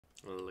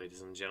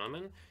Ladies and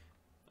gentlemen,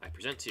 I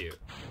present to you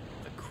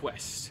the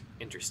Quest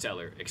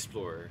Interstellar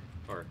Explorer,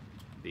 or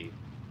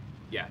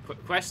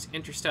Quest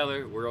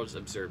Interstellar Worlds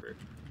Observer,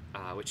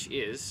 which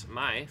is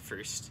my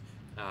first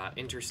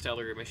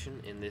interstellar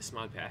mission in this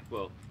mod pack.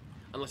 Well,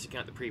 unless you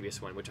count the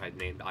previous one, which I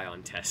named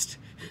Ion Test,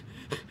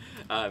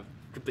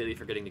 completely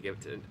forgetting to give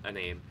it a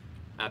name.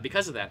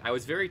 Because of that, I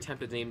was very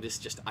tempted to name this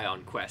just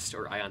Ion Quest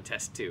or Ion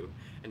Test 2,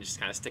 and just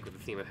kind of stick with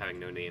the theme of having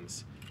no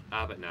names.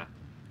 But nah,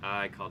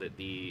 I called it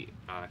the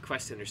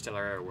Quest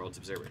Interstellar Worlds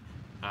Observer.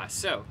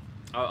 So,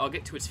 I'll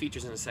get to its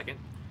features in a second,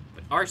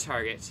 but our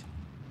target,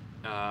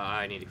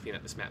 I need to clean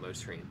up this map mode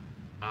screen.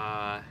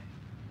 Again,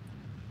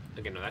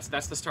 no,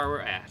 that's the star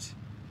we're at.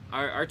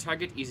 Our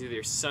target is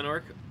either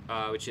Sunorc,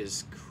 which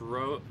is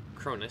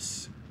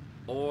Cronus,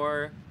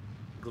 or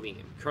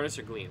Gleam. Cronus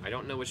or Gleam. I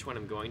don't know which one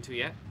I'm going to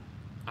yet,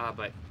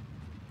 but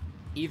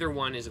either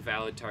one is a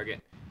valid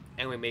target,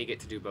 and we may get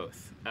to do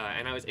both.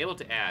 And I was able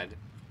to add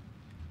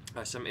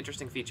some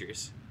interesting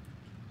features,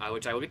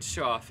 which I will get to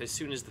show off as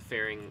soon as the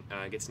fairing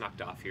gets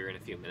knocked off here in a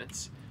few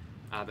minutes.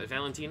 But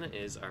Valentina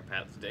is our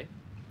pilot today.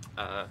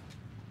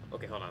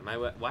 Okay, hold on.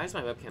 Why is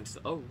my webcam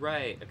still... Oh,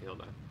 right. Okay,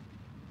 hold on.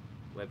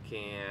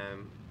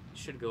 Webcam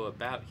should go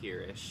about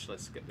here-ish.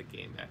 Let's get the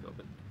game back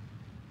open.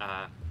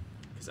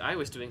 Because I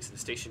was doing some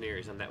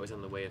stationaries, and that was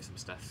in the way of some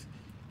stuff.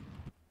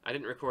 I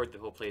didn't record the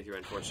whole playthrough,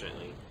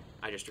 unfortunately.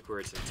 I just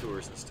recorded some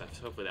tours and stuff,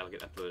 so hopefully that'll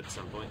get uploaded at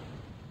some point.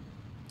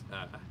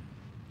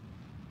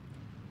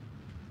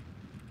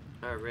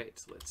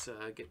 Alright, let's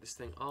get this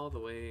thing all the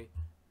way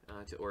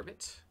to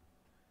orbit.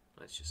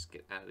 Let's just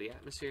get out of the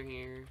atmosphere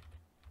here.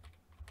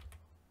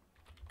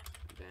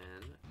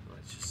 Then,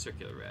 let's just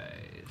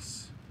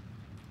circularize.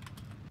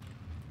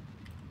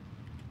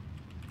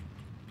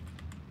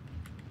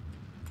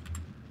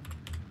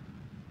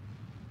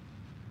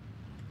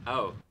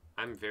 Oh,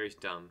 I'm very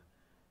dumb.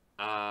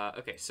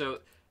 Okay, so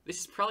this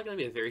is probably going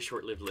to be a very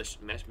short-lived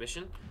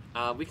mission.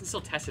 We can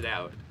still test it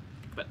out,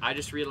 but I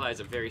just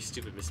realized a very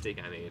stupid mistake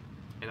I made.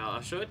 And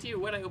I'll show it to you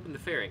when I open the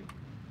fairing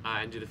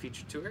and do the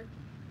feature tour.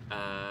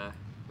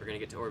 We're going to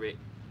get to orbit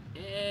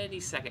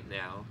any second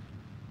now.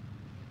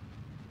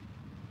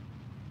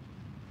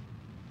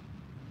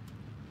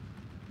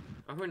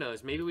 Or who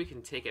knows, maybe we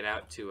can take it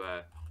out to,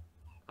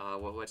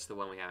 well, what's the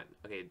one we have?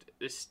 Okay,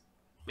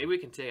 maybe we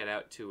can take it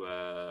out to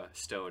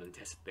Stone and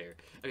test it there.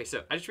 Okay,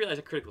 so I just realized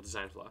a critical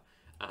design flaw.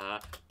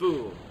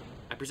 Boom!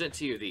 I present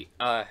to you the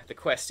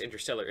Quest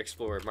Interstellar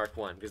Explorer Mark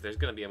 1, because there's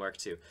going to be a Mark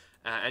 2.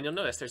 And you'll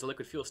notice there's a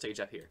liquid fuel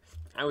stage up here.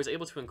 I was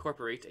able to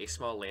incorporate a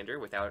small lander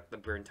without the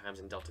burn times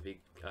in Delta V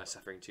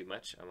suffering too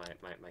much on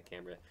my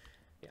camera.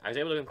 Yeah, I was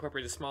able to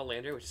incorporate a small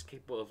lander, which is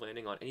capable of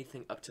landing on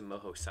anything up to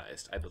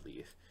moho-sized, I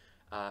believe.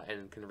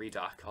 And can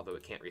redock, although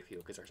it can't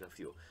refuel because there's no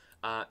fuel.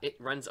 It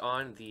runs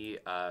on the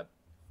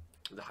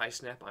high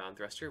snap ion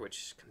thruster,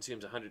 which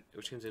consumes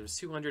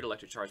 200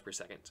 electric charge per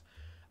second,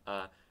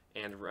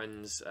 and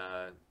runs.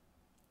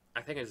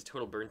 I think it has a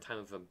total burn time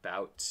of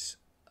about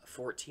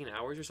 14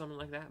 hours or something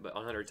like that, but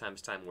 100 times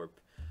time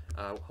warp.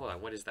 Hold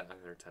on, what is that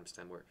 100 times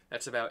time warp?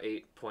 That's about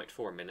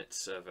 8.4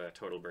 minutes of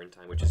total burn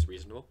time, which is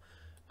reasonable,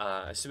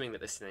 assuming that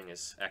this thing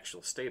is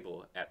actually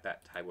stable at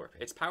that high warp.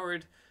 It's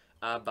powered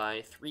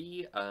by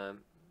 3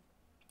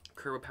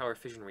 Kerbo power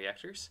fission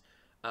reactors.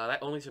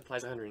 That only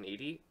supplies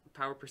 180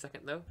 power per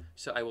second, though,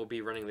 so I will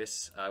be running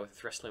this with a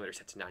thrust limiter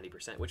set to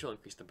 90%, which will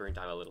increase the burn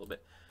time a little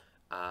bit.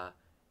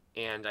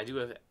 And I do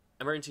have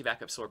emergency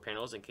backup solar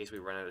panels in case we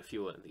run out of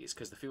fuel in these,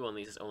 because the fuel in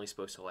these is only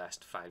supposed to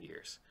last 5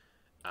 years.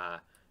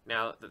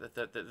 Now,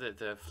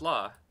 the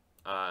flaw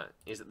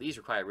is that these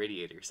require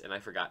radiators, and I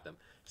forgot them.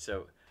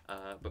 So,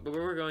 but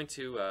we're going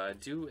to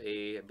do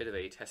a bit of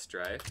a test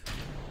drive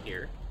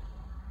here.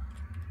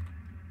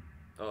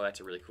 Oh, that's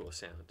a really cool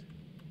sound.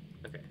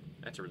 Okay,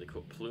 that's a really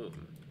cool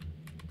plume.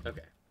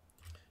 Okay.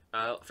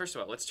 First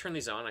of all, let's turn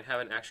these on. I have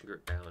an action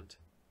group bound.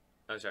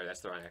 Oh, sorry, that's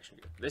the wrong action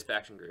group. This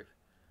action group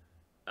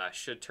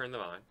should turn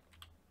them on.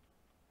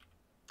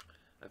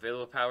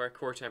 Available power,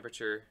 core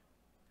temperature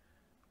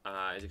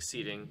is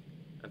exceeding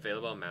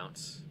available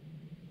amounts.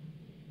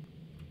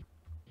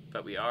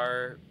 But we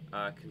are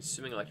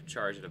consuming electric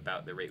charge at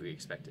about the rate we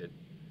expected.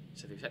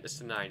 So if you set this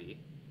to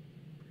 90,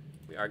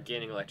 we are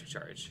gaining electric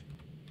charge.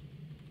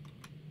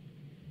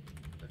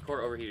 The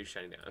core overheat is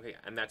shutting down. Okay,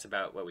 and that's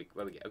about what we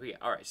get. Okay,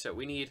 all right. So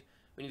we need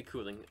a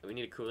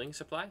cooling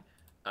supply.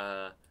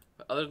 But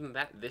other than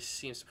that, this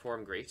seems to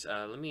perform great.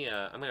 I'm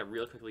gonna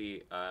real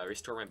quickly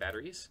restore my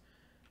batteries,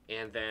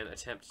 and then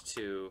attempt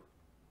to.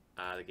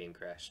 The game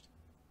crashed.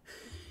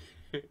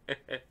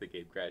 The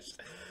game crashed.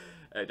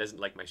 It doesn't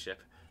like my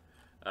ship.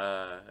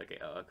 Okay,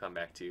 I'll come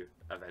back to you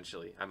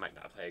eventually. I might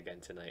not play again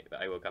tonight,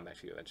 but I will come back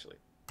to you eventually.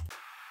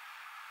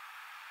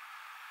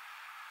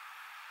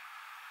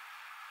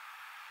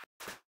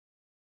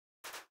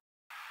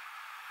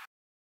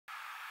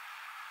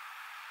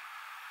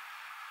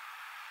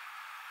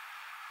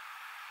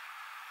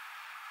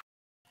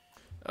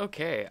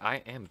 Okay, I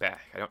am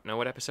back. I don't know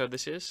what episode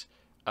this is,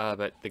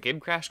 but the game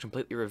crash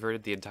completely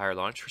reverted the entire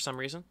launch for some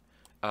reason.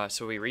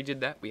 So we redid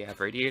that. We have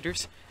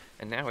radiators,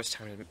 And now it's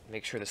time to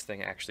make sure this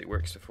thing actually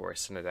works before I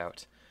send it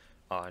out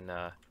on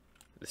the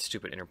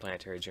stupid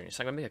interplanetary journey.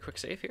 So I'm going to make a quick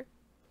save here.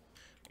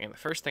 And the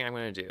first thing I'm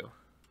going to do,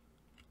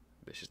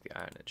 this is the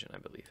ion engine, I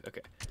believe.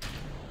 Okay.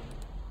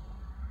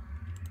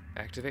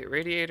 Activate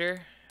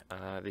radiator.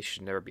 These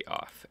should never be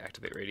off.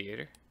 Activate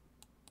radiator.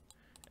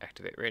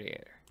 Activate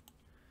radiator.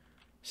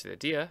 So the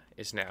idea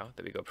is now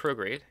that we go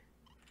prograde.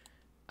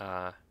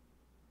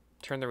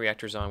 Turn the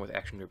reactors on with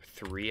action group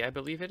 3, I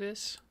believe it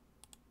is.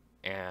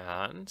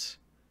 And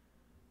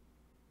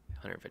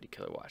 150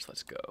 kilowatts,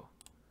 let's go.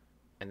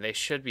 And they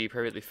should be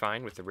perfectly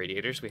fine with the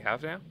radiators we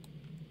have now.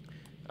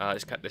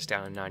 Let's cut this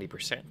down to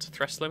 90%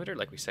 thrust limiter,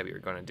 like we said we were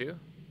going to do.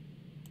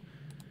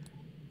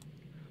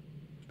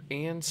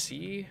 And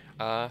see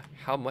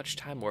how much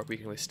time warp we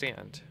can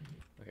withstand.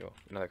 Okay, well,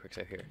 another quick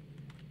save here.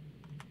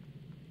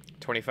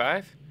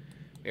 25.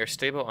 We are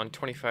stable on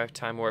 25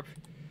 time warp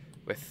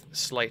with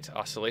slight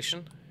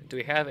oscillation. Do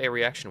we have a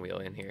reaction wheel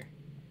in here?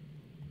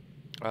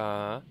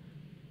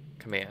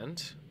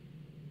 Command.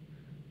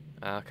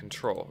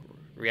 Control.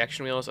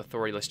 Reaction wheels,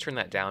 authority. Let's turn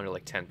that down to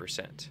like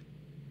 10%.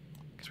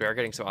 Because we are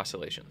getting some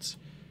oscillations.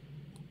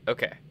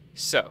 Okay,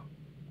 so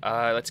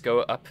let's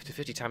go up to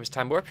 50 times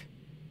time warp.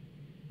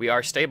 We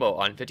are stable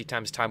on 50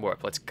 times time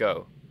warp. Let's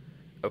go.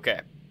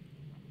 Okay.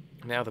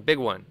 Now the big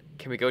one.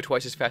 Can we go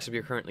twice as fast as we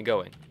are currently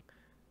going?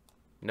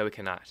 No, we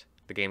cannot.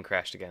 The game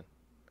crashed again.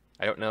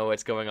 I don't know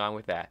what's going on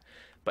with that.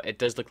 But it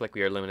does look like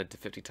we are limited to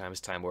 50 times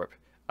time warp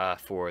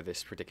for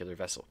this particular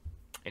vessel.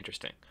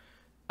 Interesting.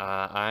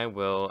 I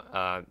will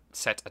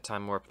set a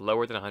time warp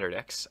lower than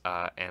 100x,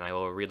 and I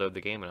will reload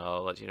the game, and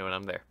I'll let you know when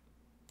I'm there.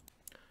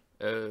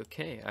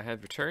 Okay, I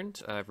have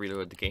returned. I've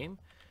reloaded the game.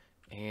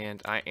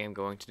 And I am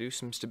going to do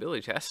some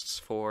stability tests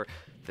for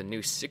the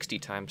new 60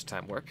 times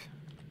time warp.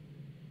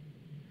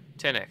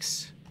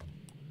 10x.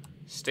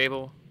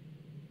 Stable.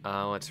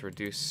 Let's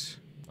reduce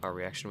our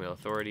reaction wheel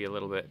authority a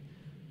little bit.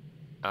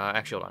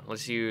 Actually, hold on.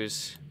 Let's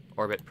use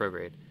orbit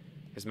prograde,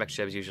 because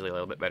MechJeb is usually a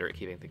little bit better at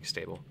keeping things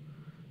stable.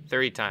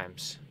 30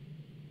 times.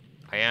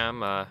 I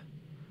am a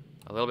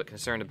little bit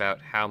concerned about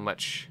how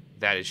much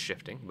that is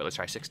shifting, but let's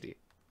try 60.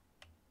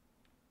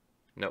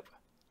 Nope.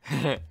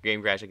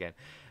 Game crash again.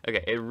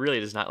 Okay, it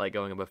really does not like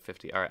going above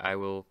 50. Alright, I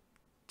will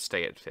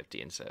stay at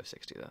 50 instead of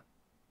 60, though.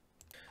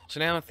 So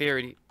now, in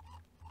theory,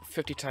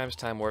 50 times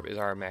time warp is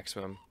our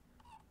maximum.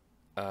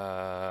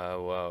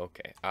 Well,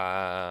 okay.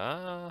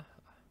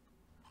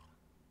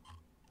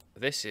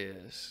 This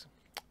is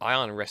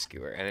Ion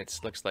Rescuer, and it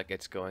looks like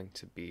it's going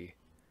to be...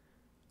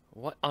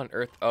 What on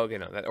earth? Oh, okay,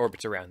 no, that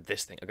orbits around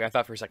this thing. Okay, I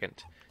thought for a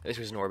second this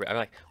was an orbit. I'm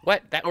like,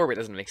 what? That orbit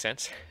doesn't make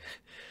sense.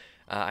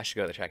 I should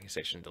go to the tracking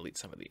station and delete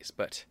some of these,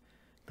 but...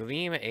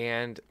 Gleam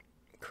and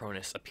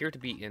Cronus appear to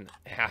be in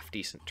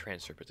half-decent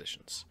transfer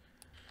positions.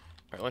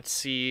 Alright, let's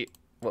see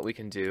what we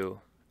can do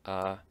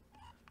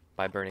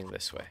by burning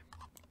this way.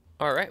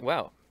 Alright,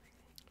 well,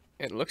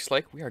 it looks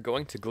like we are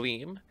going to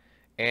Gleam,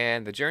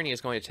 and the journey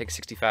is going to take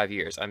 65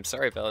 years. I'm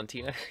sorry,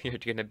 Valentina, you're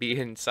going to be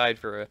inside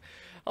for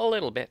a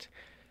little bit.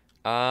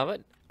 No,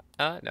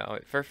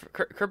 for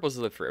Kerbals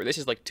live forever. This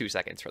is like 2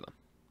 seconds for them.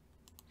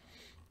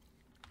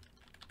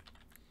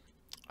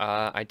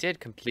 I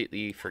did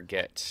completely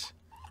forget...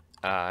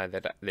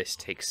 that this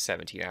takes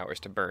 17 hours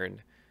to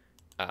burn.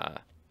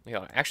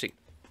 Actually,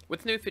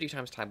 with new 50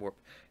 times time warp,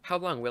 how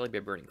long will I be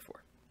burning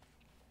for?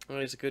 Well,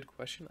 that is a good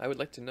question. I would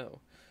like to know,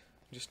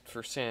 just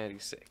for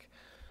sanity's sake.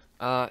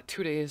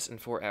 2 days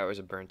and 4 hours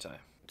of burn time.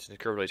 So the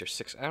curve delays are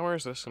 6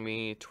 hours. This will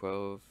be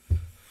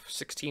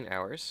 16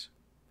 hours,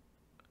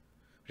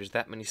 which is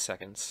that many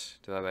seconds.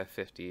 Divided by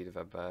 50,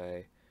 divided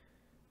by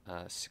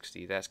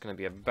 60. That's going to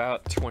be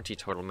about 20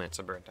 total minutes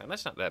of burn time.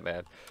 That's not that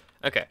bad.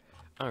 Okay.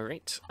 All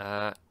right.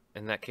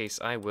 In that case,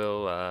 I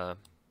will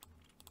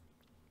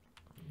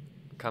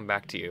come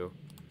back to you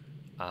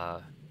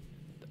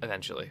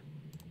eventually.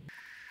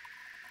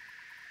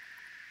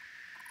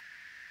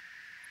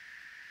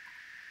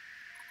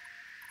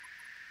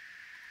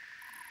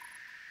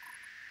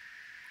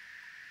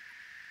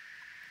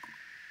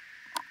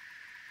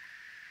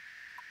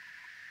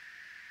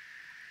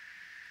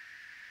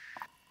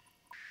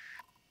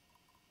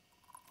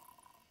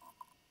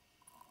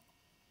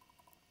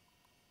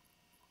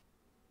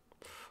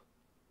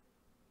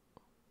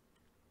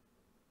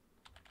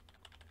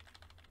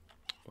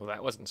 Well,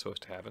 that wasn't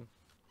supposed to happen.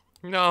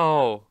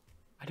 No!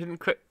 I didn't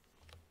quit.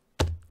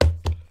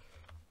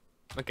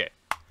 Okay.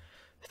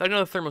 So I know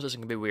the thermal system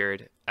can be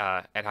weird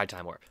at high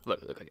time warp.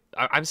 Look.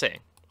 I'm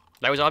saying.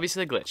 That was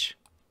obviously a glitch.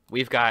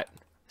 We've got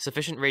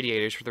sufficient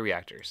radiators for the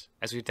reactors,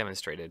 as we've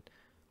demonstrated.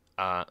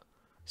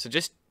 So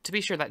just to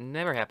be sure that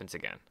never happens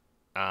again,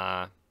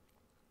 I'm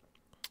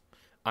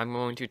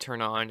going to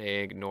turn on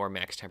ignore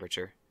max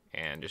temperature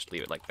and just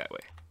leave it like that way.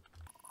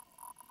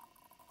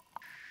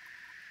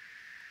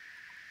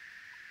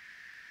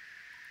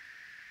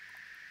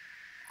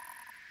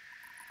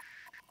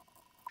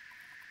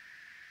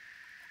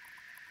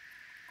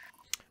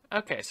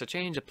 Okay, so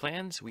change of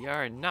plans. We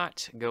are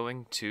not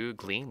going to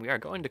Gleam. We are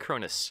going to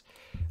Cronus,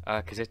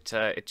 because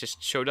it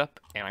just showed up,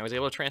 and I was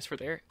able to transfer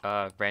there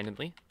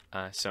randomly.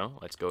 So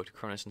let's go to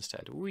Cronus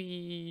instead.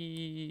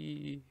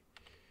 Whee!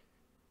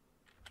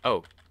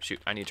 Oh, shoot,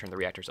 I need to turn the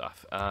reactors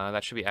off.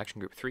 That should be action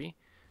group 3.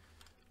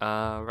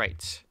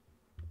 Right.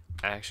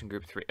 Action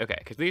group 3. Okay,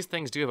 because these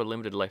things do have a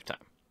limited lifetime.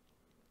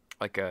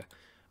 Like,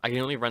 I can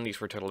only run these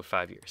for a total of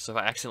 5 years. So if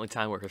I accidentally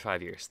time warp for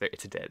 5 years,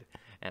 it's dead,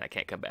 and I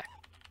can't come back.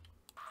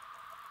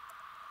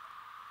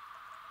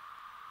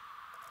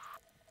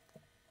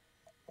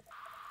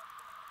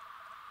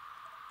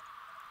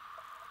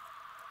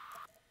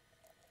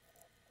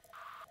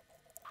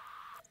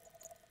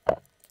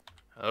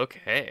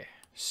 Okay,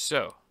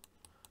 so,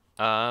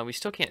 we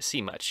still can't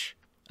see much,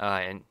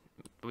 and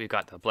we've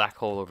got the black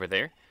hole over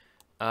there.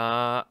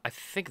 I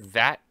think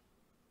that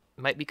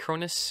might be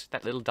Cronus,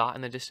 that little dot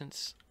in the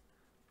distance.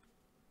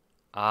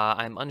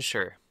 I'm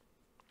unsure.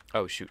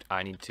 Oh shoot,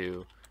 I need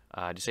to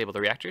disable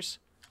the reactors.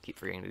 Keep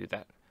forgetting to do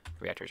that.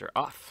 Reactors are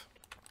off.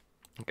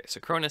 Okay, so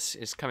Cronus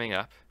is coming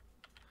up.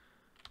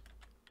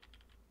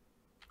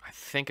 I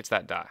think it's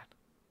that dot.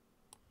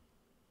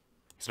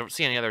 So I don't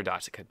see any other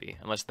dots it could be,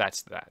 unless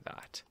that's that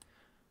dot.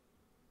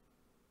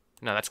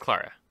 No, that's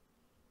Clara.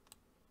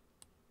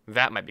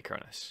 That might be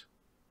Cronus.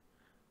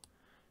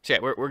 So yeah,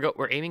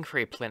 we're aiming for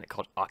a planet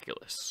called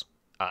Oculus.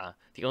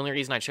 The only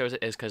reason I chose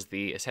it is because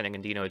the ascending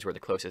and D nodes were the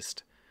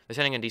closest. The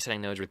ascending and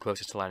descending nodes were the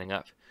closest to lining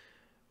up.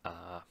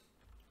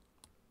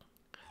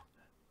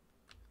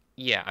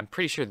 Yeah, I'm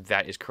pretty sure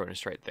that is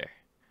Cronus right there.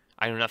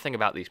 I know nothing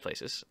about these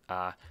places.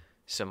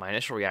 So my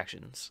initial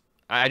reactions,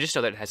 I just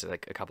know that it has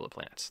like a couple of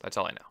planets. That's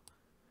all I know.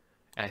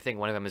 And I think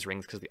one of them is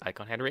rings because the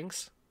icon had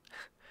rings.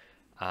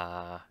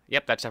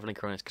 Yep, that's definitely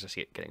Cronus because I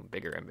see it getting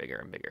bigger and bigger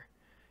and bigger.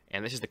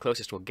 And this is the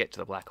closest we'll get to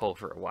the black hole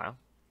for a while.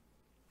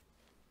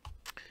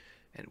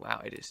 And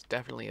wow, it is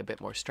definitely a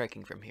bit more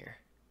striking from here.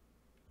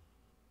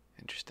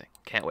 Interesting.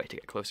 Can't wait to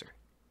get closer.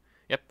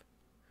 Yep.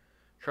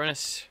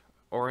 Cronus,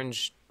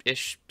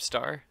 orange-ish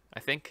star, I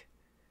think.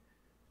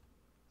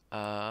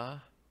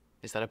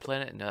 Is that a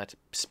planet? No, that's a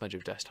smudge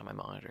of dust on my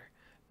monitor.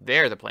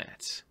 They're the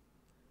planets.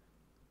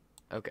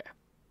 Okay.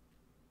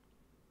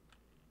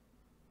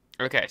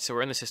 Okay, so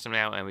we're in the system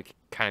now, and we can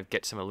kind of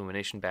get some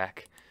illumination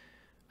back.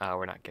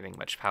 We're not getting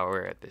much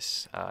power at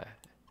this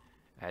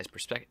as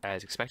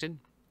expected.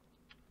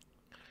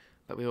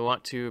 But we will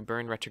want to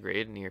burn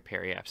retrograde near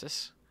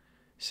periapsis.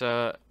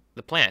 So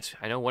the planets,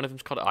 I know one of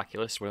them's called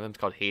Oculus, one of them's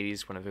called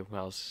Hades, one of them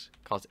is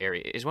called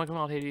Aries. Is one of them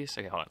called Hades?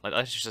 Okay, hold on.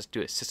 Let's just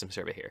do a system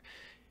survey here.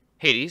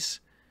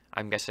 Hades,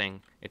 I'm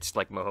guessing it's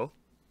like Moho.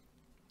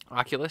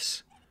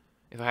 Oculus,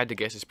 if I had to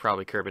guess, is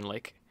probably Kerbin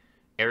Lake.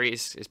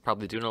 Aries is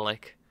probably Duna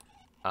Lake.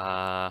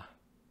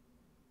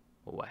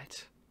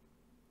 What?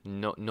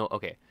 No,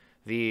 okay.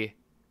 The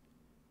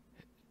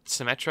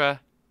Symmetra,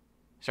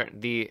 sorry,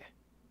 the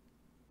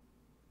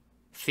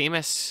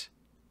Themis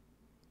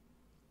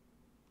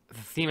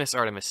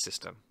Artemis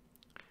system,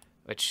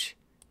 which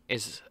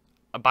is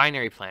a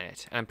binary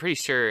planet, and I'm pretty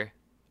sure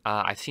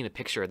I've seen a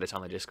picture of this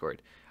on the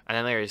Discord. And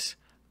then there's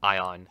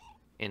Ion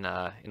in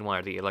one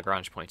of the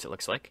Lagrange points, it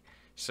looks like.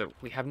 So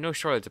we have no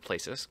shortage of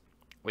places.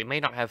 We may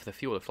not have the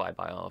fuel to fly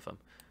by all of them.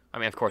 I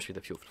mean, of course we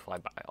have the fuel to fly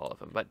by all of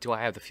them, but do I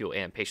have the fuel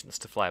and patience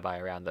to fly by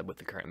around them with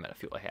the current amount of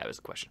fuel I have is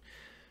the question.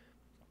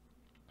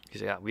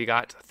 Because yeah, we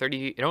got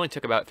 30, it only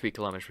took about 3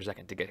 kilometers per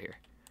second to get here.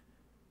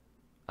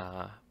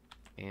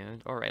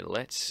 And alright,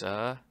 let's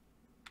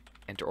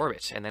enter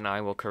orbit, and then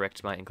I will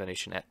correct my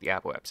inclination at the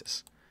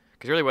apoapsis.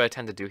 Because really what I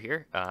tend to do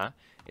here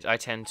is I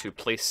tend to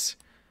place,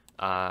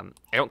 I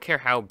don't care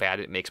how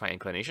bad it makes my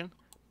inclination,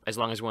 as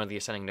long as one of the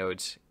ascending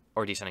nodes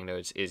or descending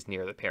nodes is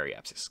near the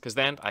periapsis, because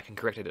then I can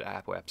correct it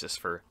at apoapsis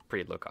for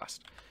pretty low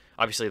cost.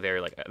 Obviously,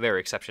 there are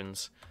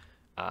exceptions.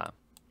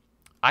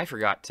 I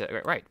forgot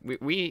to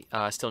we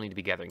still need to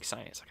be gathering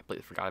science. I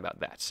completely forgot about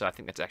that. So I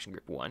think that's action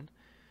group 1.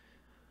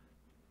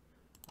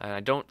 I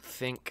don't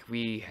think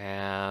we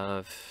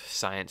have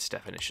science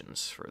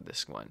definitions for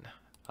this one.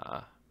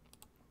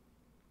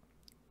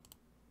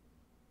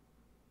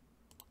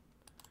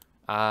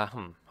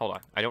 Hold on.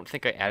 I don't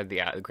think I added the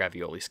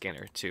Gravioli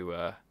scanner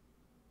to.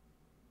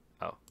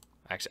 Oh,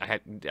 actually,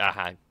 I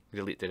had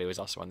deleted it. It was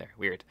also on there.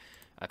 Weird.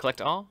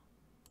 Collect all.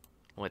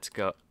 Let's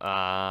go.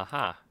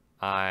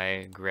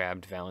 I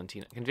grabbed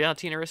Valentina. Can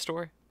Valentina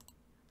restore?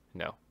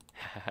 No.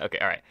 Okay.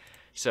 All right.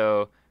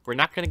 So we're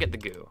not gonna get the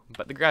goo,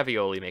 but the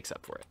Gravioli makes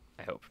up for it.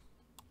 I hope.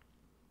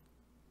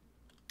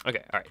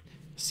 Okay. All right.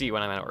 See you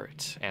when I'm in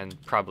orbit, and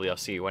probably I'll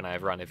see you when I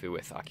have rendezvous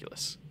with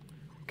Oculus,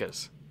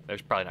 because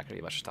there's probably not gonna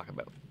be much to talk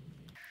about.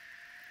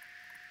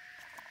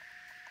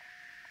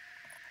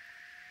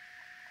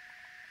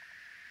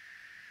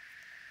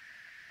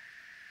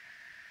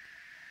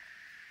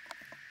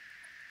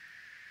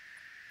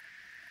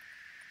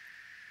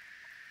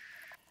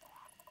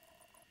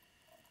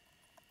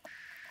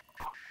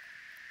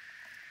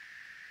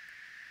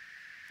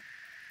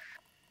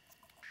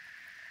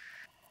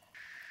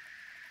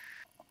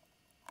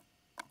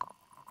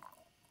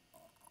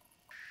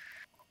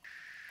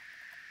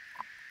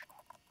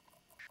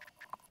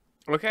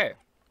 Okay,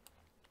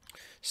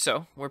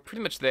 so we're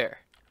pretty much there.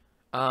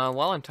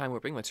 While I'm time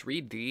warping, let's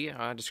read the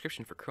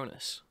description for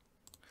Cronus.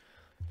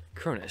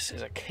 Cronus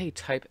is a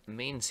K-type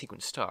main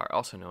sequence star,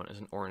 also known as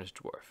an orange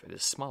dwarf. It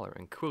is smaller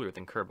and cooler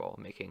than Kerbal,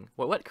 making...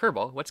 What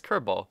Kerbal? What's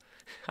Kerbal?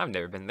 I've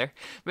never been there.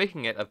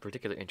 Making it of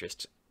particular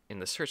interest in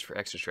the search for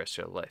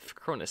extraterrestrial life.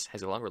 Cronus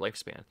has a longer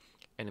lifespan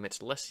and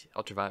emits less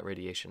ultraviolet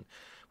radiation,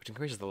 which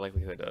increases the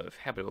likelihood of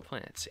habitable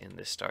planets in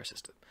this star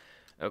system.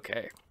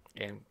 Okay,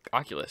 and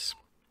Oculus,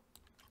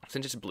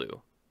 since it's blue,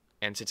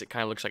 and since it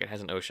kind of looks like it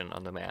has an ocean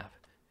on the map,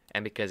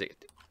 and because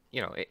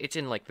it's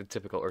in like the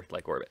typical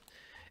Earth-like orbit,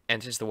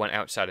 and since the one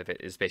outside of it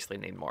is basically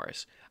named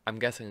Mars, I'm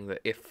guessing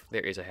that if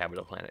there is a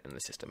habitable planet in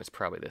the system, it's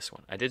probably this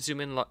one. I did zoom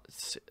in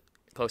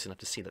close enough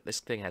to see that this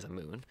thing has a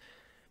moon.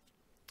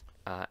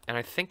 And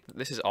I think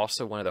this is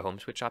also one of the home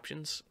switch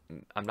options.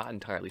 I'm not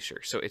entirely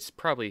sure. So it's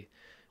probably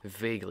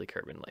vaguely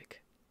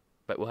Kerbin-like.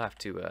 But we'll have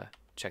to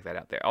check that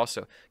out there.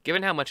 Also,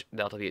 given how much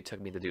delta V it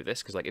took me to do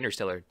this, because like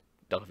interstellar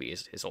delta V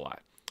is a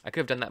lot, I could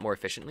have done that more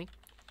efficiently.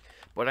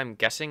 What I'm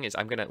guessing is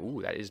I'm going to...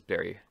 Ooh, that is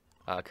very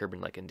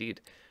Kerbin-like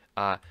indeed.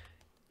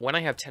 When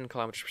I have 10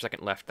 kilometers per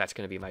second left, that's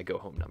going to be my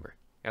go-home number.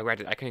 Now,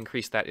 granted, I can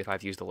increase that if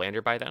I've used the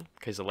lander by then,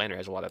 because the lander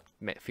has a lot of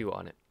fuel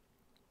on it.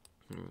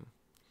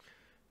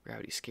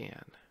 Gravity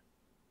scan.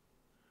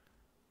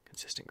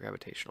 Consistent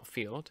gravitational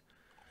field.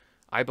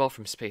 Eyeball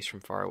from space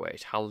from far away.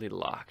 Totally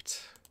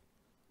locked.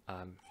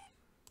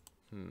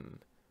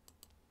 Instrument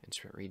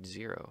read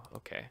 0.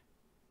 Okay.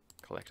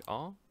 Collect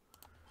all.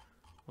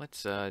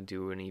 Let's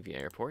do an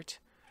EVA report.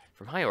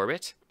 From high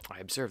orbit, I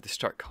observe the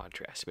stark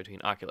contrast between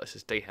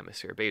Oculus's day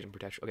hemisphere bathed in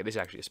protection. Okay, this is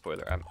actually a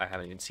spoiler. I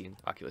haven't even seen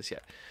Oculus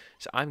yet.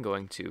 So I'm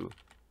going to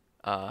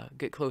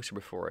get closer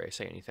before I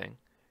say anything.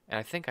 And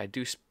I think I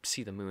do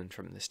see the moon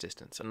from this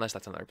distance, unless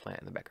that's another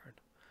planet in the background.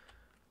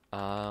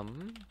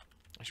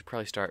 I should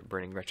probably start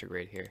burning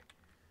retrograde here.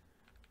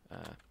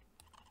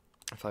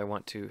 If I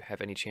want to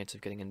have any chance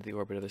of getting into the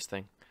orbit of this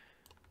thing.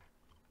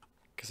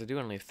 Because I do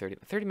only have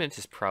 30 minutes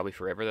is probably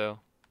forever,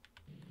 though.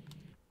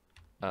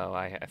 Oh,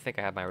 I think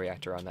I have my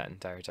reactor on that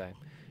entire time.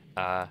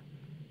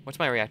 What's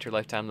my reactor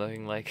lifetime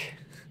looking like?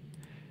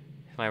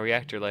 My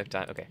reactor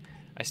lifetime... Okay,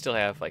 I still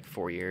have like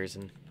 4 years,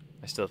 and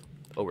I still have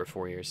over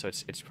 4 years, so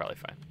it's probably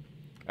fine.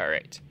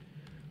 Alright,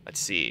 let's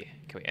see.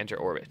 Can we enter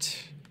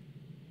orbit?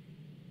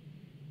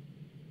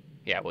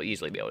 Yeah, we'll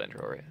easily be able to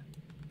enter orbit.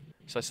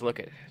 So let's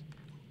look at it.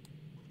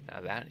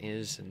 Now that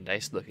is a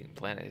nice looking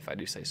planet, if I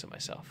do say so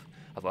myself.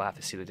 Although I'll have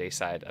to see the day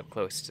side up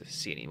close to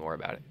see any more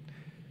about it.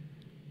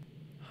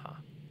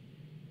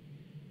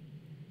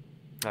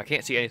 I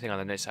can't see anything on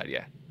the night side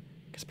yet,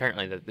 because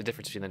apparently the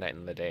difference between the night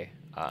and the day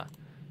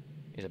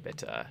is a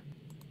bit.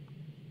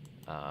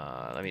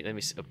 Let me.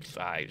 Oops,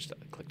 I just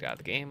clicked out of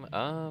the game.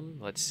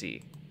 Let's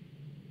see.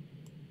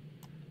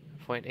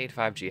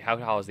 0.85 G. How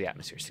tall is the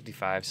atmosphere?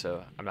 65.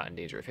 So I'm not in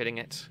danger of hitting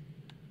it.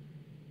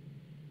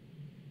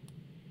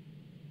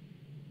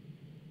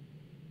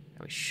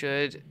 And we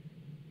should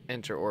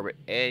enter orbit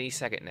any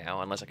second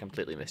now, unless I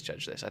completely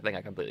misjudge this. I think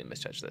I completely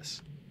misjudged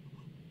this.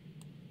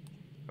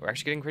 We're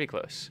actually getting pretty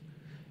close.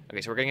 Okay,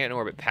 so we're going to get in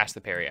orbit past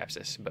the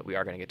periapsis, but we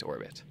are going to get to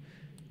orbit.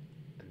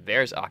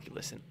 There's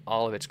Oculus in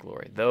all of its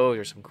glory. Those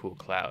are some cool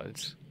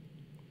clouds.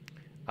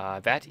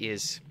 That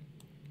is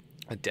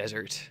a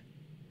desert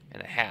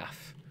and a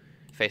half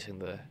facing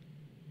the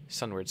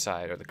sunward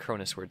side, or the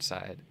Cronusward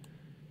side.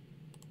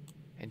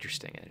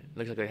 Interesting. It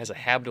looks like it has a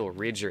habitable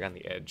ridge around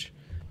the edge,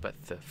 but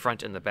the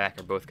front and the back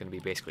are both going to be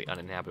basically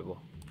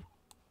uninhabitable.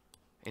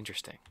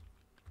 Interesting.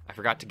 I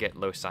forgot to get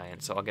low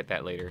science, so I'll get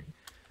that later.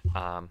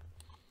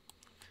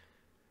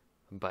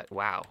 But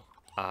wow,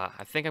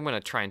 I think I'm going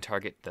to try and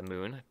target the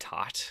moon,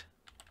 Tot.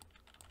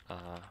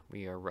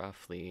 We are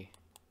roughly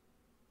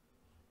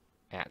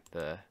at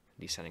the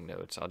descending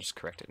node, so I'll just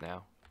correct it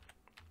now.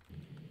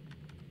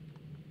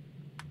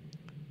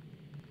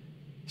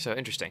 So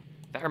interesting.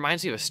 That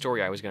reminds me of a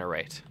story I was going to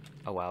write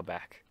a while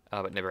back,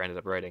 but never ended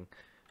up writing,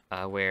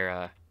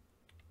 where,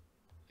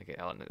 okay,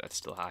 that's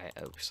still high.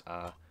 Oops.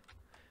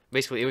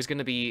 Basically, it was going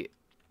to be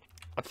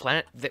a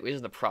planet that was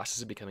in the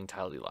process of becoming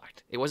tidally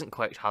locked. It wasn't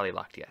quite tidally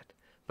locked yet,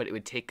 but it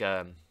would take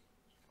it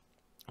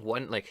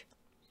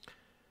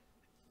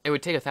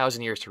would take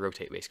 1,000 years to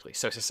rotate, basically.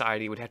 So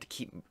society would have to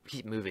keep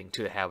moving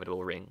to the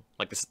habitable ring.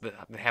 Like the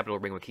habitable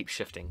ring would keep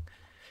shifting,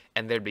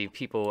 and there'd be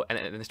people,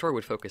 and the story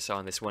would focus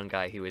on this one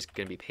guy who was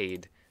going to be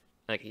paid.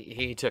 Like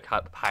he took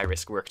high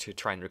risk work to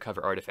try and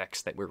recover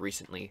artifacts that were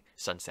recently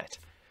sunset,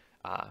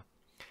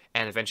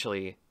 and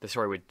eventually the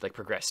story would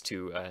progress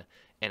to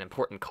an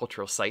important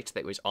cultural site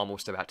that was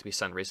almost about to be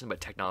sunrisen,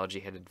 but technology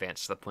had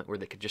advanced to the point where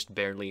they could just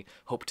barely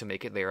hope to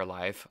make it there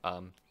alive,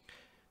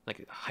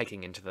 like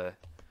hiking into the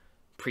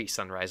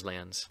pre-sunrise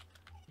lands,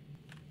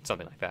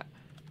 something like that.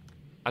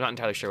 I'm not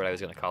entirely sure what I was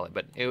going to call it,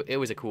 but it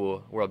was a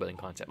cool world-building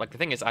concept. Like, the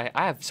thing is, I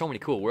have so many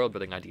cool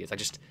world-building ideas, I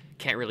just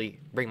can't really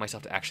bring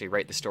myself to actually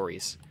write the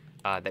stories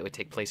that would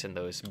take place in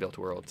those built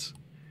worlds.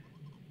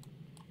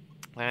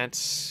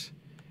 That's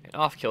an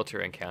off-kilter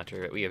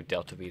encounter. We have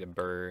Delta V to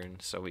burn,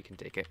 so we can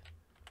take it.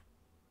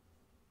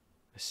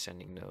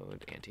 Ascending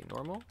node,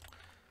 anti-normal.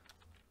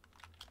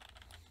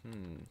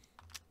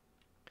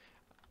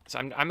 So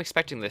I'm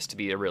expecting this to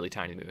be a really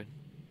tiny moon.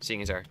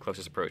 seeing as our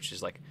closest approach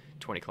is like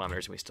 20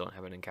 kilometers and we still don't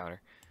have an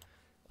encounter.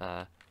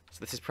 So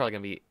this is probably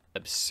going to be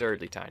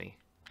absurdly tiny.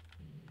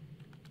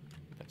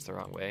 That's the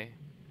wrong way.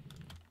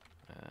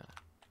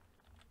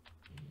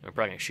 I'm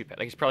probably going to shoot at.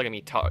 Like, he's probably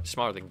going to be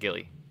smaller than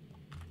Gilly.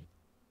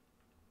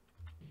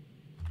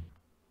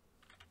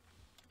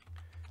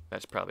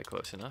 That's probably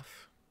close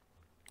enough.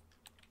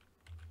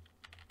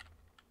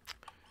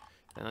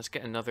 And let's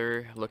get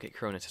another look at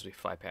Cronus as we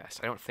fly past.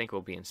 I don't think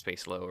we'll be in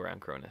space low around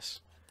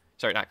Cronus.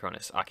 Sorry, not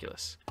Cronus,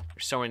 Oculus.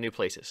 There's so many new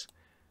places.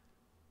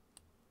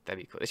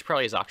 That'd be cool. This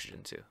probably is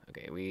oxygen too.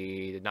 Okay,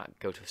 we did not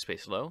go to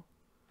space low.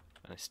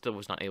 And I still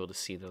was not able to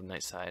see the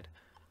night side.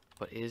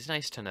 But it is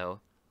nice to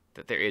know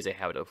that there is a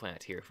habitable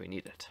planet here if we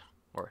need it.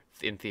 Or,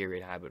 in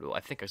theory, habitable. I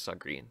think I saw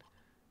green.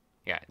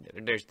 Yeah,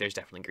 there's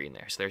definitely green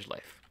there, so there's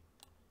life.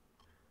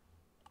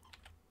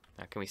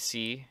 Now, can we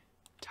see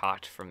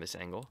Tot from this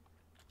angle?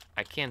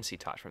 I can see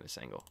Tot from this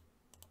angle.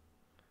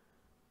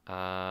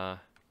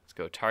 Let's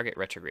go target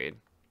retrograde.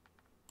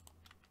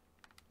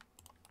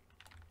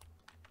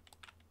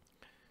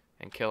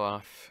 And kill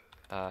off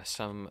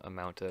some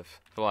amount of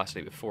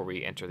velocity before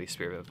we enter the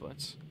sphere of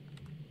influence.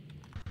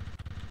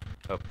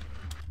 Oh,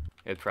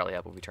 it'd probably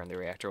help if we turn the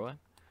reactor on.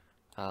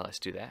 Let's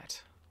do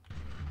that.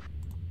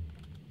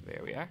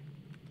 There we are.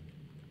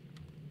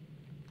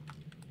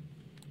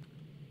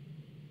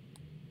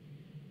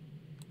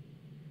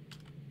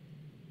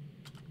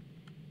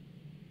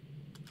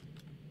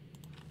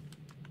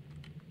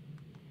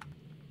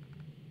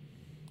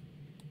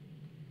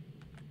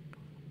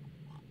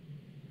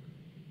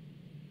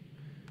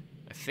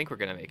 I think we're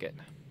gonna make it.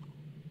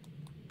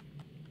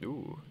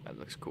 Ooh, that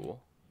looks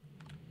cool.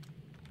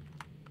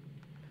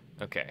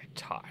 Okay,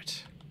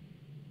 Tot.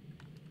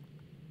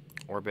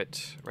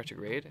 Orbit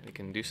retrograde. We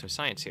can do some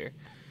science here.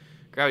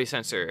 Gravity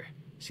sensor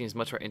seems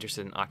much more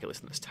interested in Oculus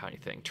than this tiny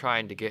thing.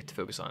 Trying to get to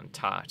focus on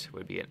Tot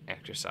would be an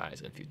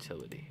exercise in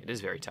futility. It is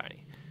very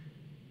tiny.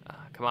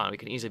 Come on, we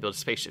can easily build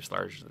spaceships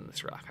larger than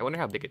this rock. I wonder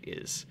how big it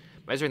is.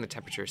 Measuring the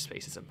temperature of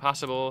space is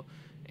impossible,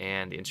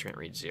 and the instrument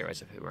reads 0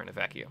 as if it were in a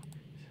vacuum.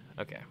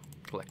 Okay,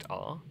 collect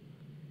all.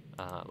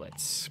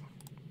 Let's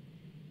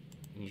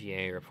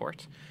EVA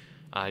report.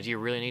 Do you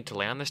really need to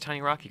land on this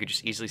tiny rock? You could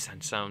just easily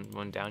send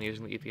someone down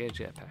using the EVA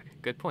jetpack.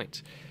 Good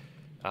point.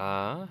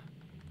 I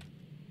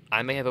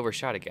may have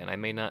overshot again. I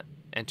may not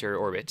enter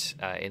orbit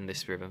in this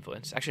sphere of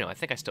influence. Actually, no, I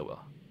think I still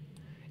will.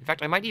 In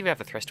fact, I might even have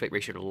the thrust-weight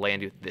ratio to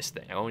land with this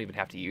thing. I won't even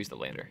have to use the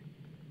lander.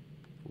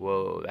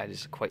 Whoa, that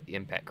is quite the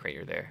impact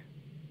crater there.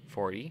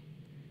 40,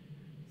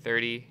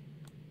 30,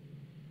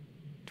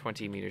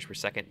 20 meters per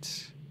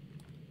second.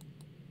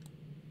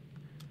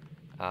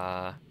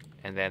 And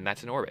then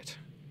that's an orbit.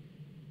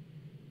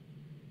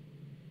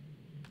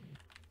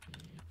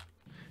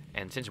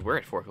 And since we're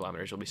at 4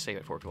 kilometers, we'll be safe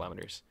at 4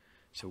 kilometers.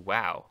 So,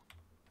 wow.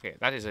 Okay,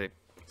 that is a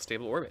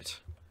stable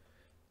orbit.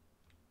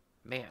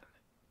 Man.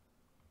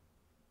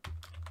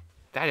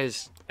 That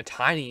is a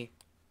tiny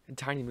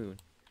moon.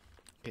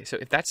 Okay, so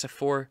if that's a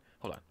 4...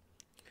 Hold on.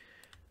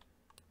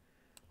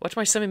 What's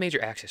my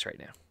semi-major axis right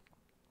now?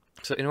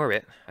 So in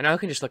orbit, I know I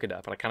can just look it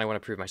up, but I kind of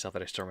want to prove myself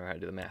that I still remember how to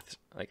do the math.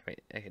 Like,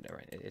 wait, okay, no,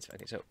 right, it's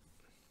okay. So,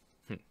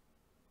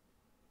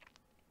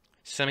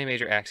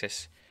 semi-major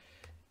axis,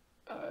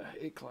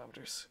 8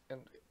 kilometers,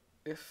 and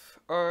if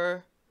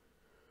our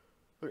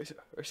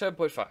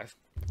 7.5,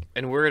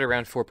 and we're at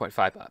around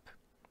 4.5 up.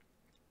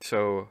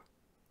 So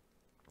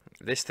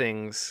this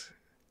thing's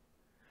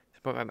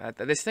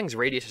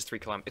radius is 3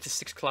 kilometers. It's a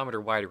 6 kilometer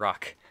wide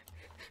rock.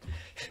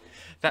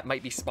 That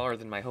might be smaller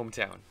than my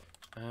hometown.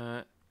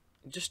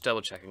 Just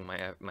double checking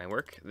my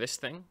work. This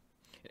thing,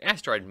 an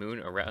asteroid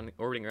moon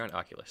orbiting around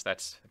Oculus.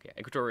 That's okay.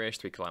 Equatorial radius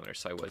 3 kilometers.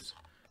 So I was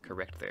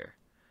correct there.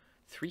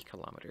 3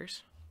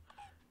 kilometers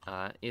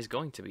is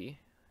going to be,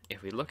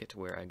 if we look at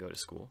where I go to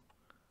school,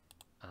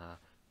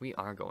 we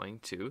are going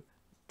to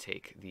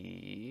take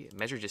the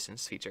measure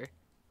distance feature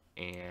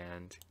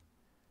and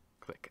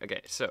click.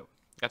 Okay, so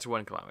that's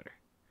 1 kilometer.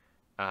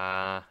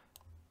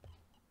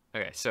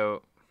 Okay,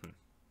 so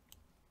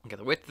okay,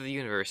 the width of the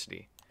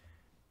university.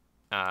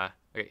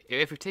 Okay,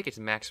 if we take its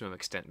maximum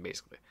extent,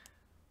 basically,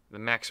 the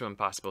maximum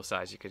possible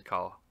size you could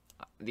call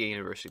the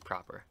university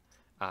proper.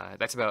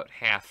 That's about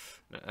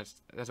half. No,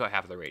 that's about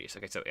half of the radius.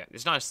 Okay, so yeah,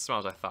 it's not as small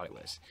as I thought it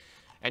was.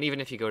 And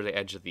even if you go to the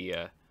edge of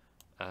the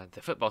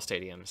football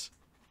stadiums,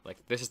 like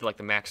this is like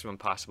the maximum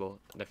possible.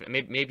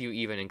 Maybe you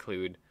even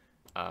include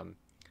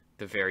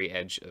the very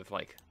edge of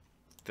like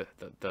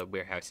the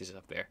warehouses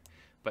up there.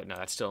 But no,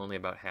 that's still only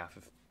about half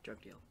of. Drug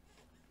deal.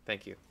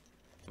 Thank you.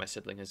 My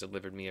sibling has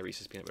delivered me a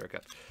Reese's peanut butter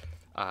cup.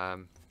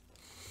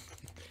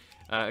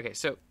 Okay,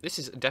 so this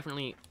is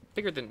definitely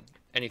bigger than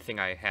anything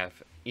I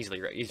have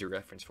easy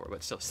reference for,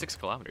 but still 6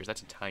 kilometers.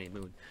 That's a tiny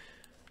moon.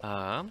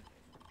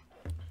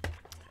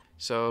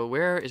 So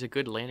where is a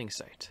good landing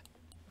site?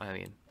 I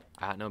mean,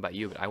 I don't know about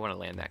you, but I want to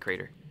land that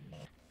crater.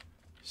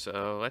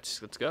 So let's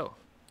go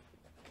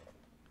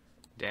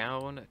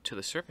down to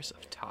the surface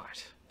of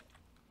Tot.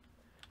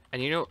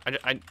 And you know,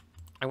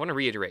 I want to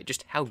reiterate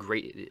just how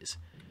great it is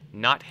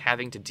not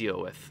having to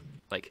deal with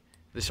like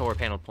the solar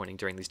panel pointing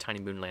during these tiny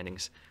moon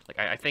landings. Like,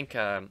 I think,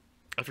 I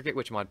forget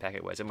which mod pack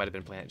it was. It might have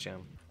been Planet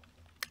Gem.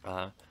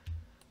 But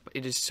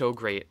it is so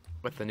great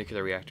with the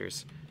nuclear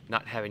reactors,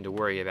 not having to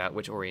worry about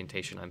which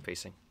orientation I'm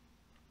facing.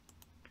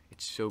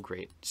 It's so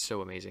great.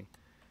 So amazing.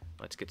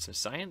 Let's get some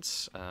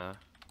science.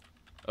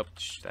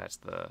 That's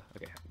the...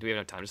 Okay, do we have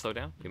enough time to slow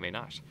down? We may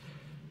not.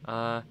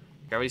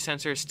 Gravity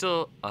sensor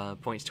still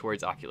points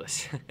towards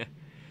Oculus.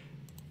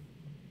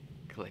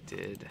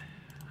 Collected.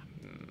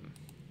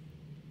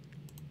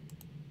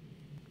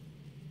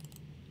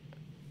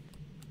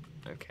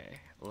 Okay,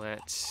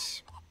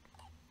 let's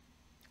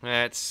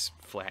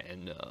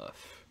flatten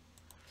enough.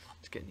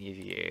 Let's get an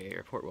EVA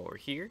report while we're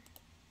here.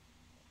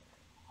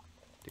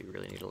 Do we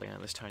really need to land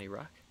on this tiny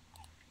rock?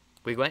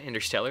 We went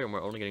interstellar and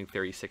we're only getting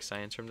 36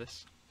 science from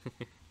this.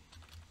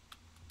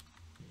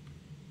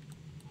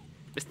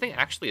 This thing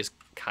actually is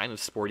kind of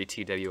sporty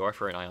TWR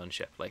for an ion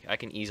ship. Like, I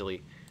can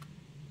easily...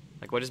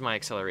 Like, what is my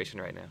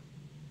acceleration right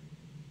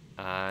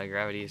now?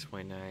 Gravity is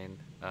 0.9.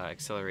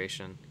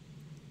 Acceleration,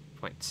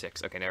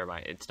 0.6. Okay, never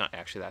mind. It's not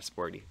actually that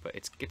sporty, but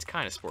it's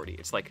kind of sporty.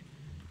 It's like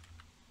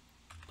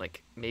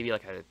maybe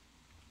like a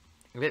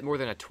bit more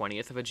than a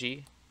 20th of a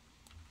G.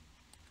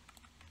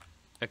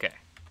 Okay.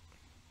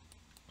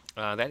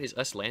 That is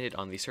us landed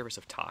on the surface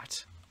of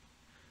Tot.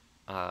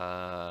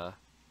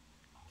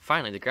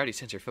 Finally, the gravity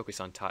sensor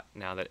focused on Tot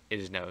now that it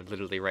is now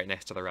literally right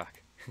next to the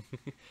rock.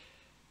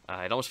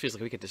 It almost feels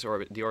like we could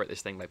deorbit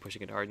this thing by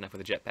pushing it hard enough with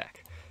a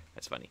jetpack.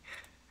 That's funny.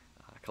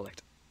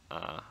 Collect.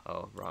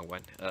 Oh, wrong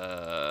one.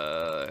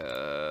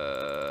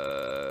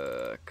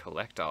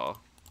 Collect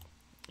all.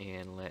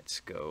 And let's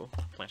go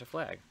plant a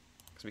flag.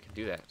 Because we can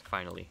do that,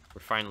 finally.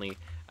 We're finally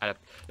at a...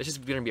 This is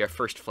going to be our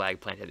first flag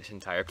planted this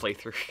entire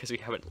playthrough. Because we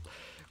haven't...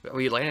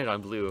 We landed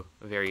on blue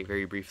very,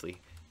 very briefly.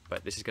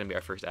 But this is going to be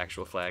our first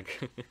actual flag.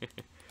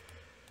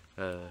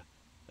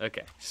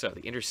 Okay, so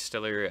the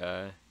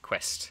Interstellar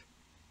Quest.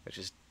 Which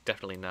is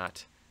definitely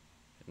not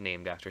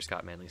named after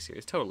Scott Manley's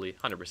series. Totally,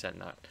 100%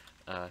 not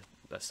a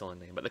stolen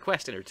name. But the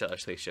Quest Interstellar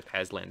spaceship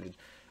has landed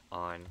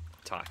on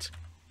Tot.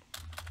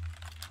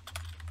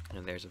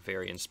 And there's a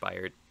very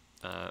inspired...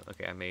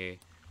 okay, I may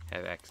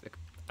have...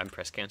 I'm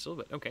press cancel,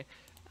 but okay.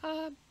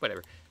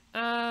 Whatever.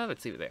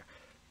 Let's leave it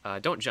there.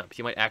 Don't jump.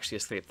 You might actually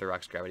escape the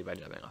rock's gravity by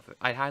jumping off it.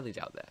 I highly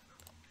doubt that.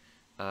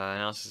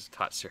 Analysis of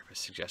Tot surface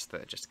suggests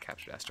that it just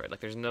captured asteroid. Like,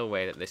 there's no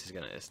way that this is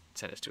going to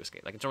send us to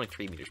escape. Like, it's only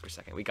 3 meters per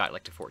second. We got,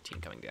 like, to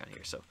 14 coming down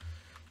here, so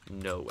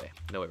no way.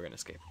 No way we're going to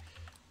escape.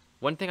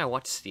 One thing I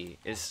want to see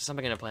is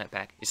something in a planet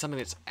pack is something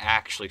that's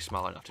actually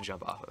small enough to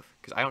jump off of.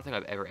 Because I don't think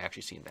I've ever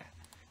actually seen that.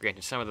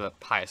 Granted, some of the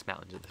highest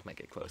mountains of this might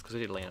get close, because we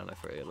did land on it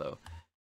fairly low.